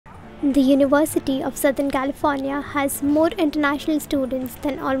The University of Southern California has more international students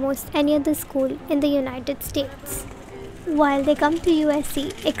than almost any other school in the United States. While they come to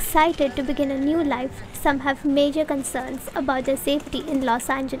USC excited to begin a new life, some have major concerns about their safety in Los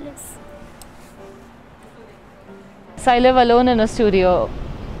Angeles. So I live alone in a studio.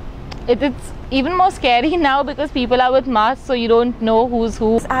 It's even more scary now because people are with masks, so you don't know who's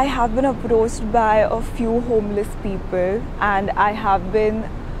who. I have been approached by a few homeless people and I have been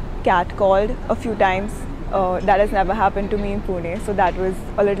catcalled a few times. That has never happened to me in Pune, so that was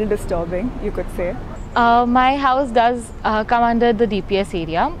a little disturbing, you could say. My house does come under the DPS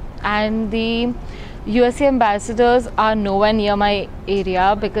area, and the USC ambassadors are nowhere near my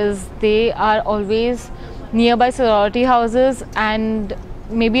area because they are always nearby sorority houses and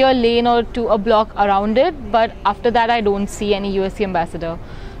maybe a lane or two a block around it, but after that I don't see any USC ambassador,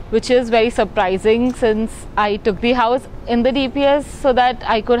 which is very surprising since I took the house in the DPS so that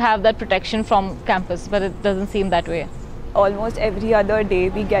I could have that protection from campus, but it doesn't seem that way. Almost every other day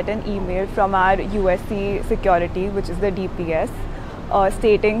we get an email from our USC security, which is the DPS,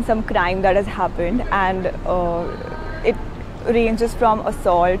 stating some crime that has happened, and it ranges from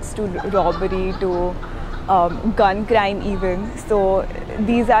assaults to robbery to gun crime even. So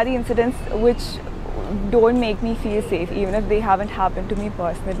these are the incidents which don't make me feel safe, even if they haven't happened to me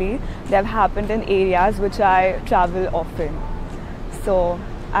personally. They have happened in areas which I travel often. So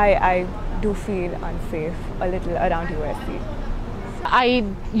I do feel unsafe a little around USC. I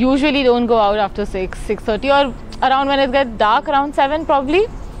usually don't go out after 6:30 or around when it gets dark, around 7 probably.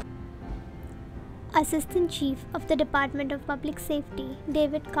 Assistant Chief of the Department of Public Safety,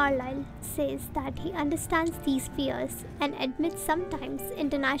 David Carlisle, says that he understands these fears and admits sometimes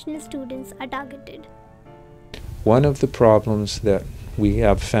international students are targeted. One of the problems that we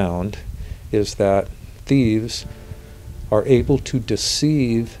have found is that thieves are able to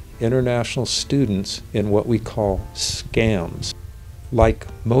deceive international students in what we call scams. Like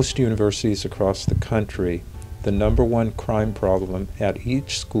most universities across the country, the number one crime problem at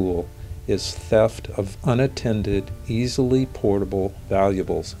each school is theft of unattended, easily portable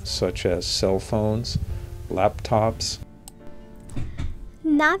valuables such as cell phones, laptops.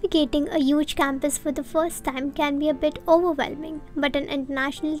 Navigating a huge campus for the first time can be a bit overwhelming, but an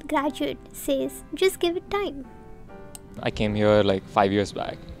international graduate says just give it time. I came here like 5 years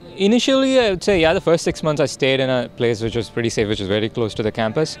back. Initially, I would say, the first 6 months I stayed in a place which was pretty safe, which was very close to the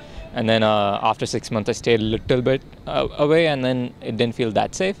campus. And then after 6 months, I stayed a little bit away, and then it didn't feel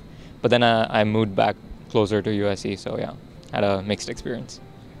that safe. But then I moved back closer to USC, so had a mixed experience.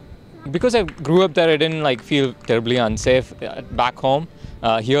 Because I grew up there, I didn't feel terribly unsafe back home.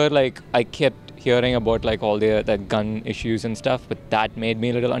 Here, I kept hearing about all the gun issues and stuff, but that made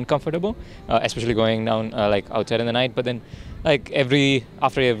me a little uncomfortable, especially going down outside in the night. But then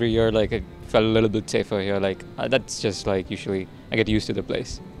after every year, I felt a little bit safer here. That's just usually I get used to the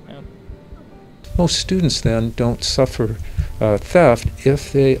place. Yeah. Most students then don't suffer theft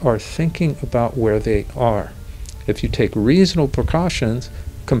if they are thinking about where they are. If you take reasonable precautions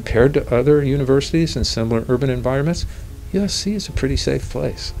compared to other universities in similar urban environments, USC is a pretty safe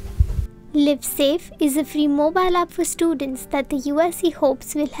place. Live Safe is a free mobile app for students that the USC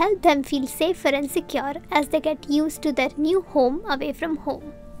hopes will help them feel safer and secure as they get used to their new home away from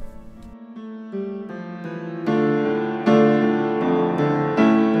home.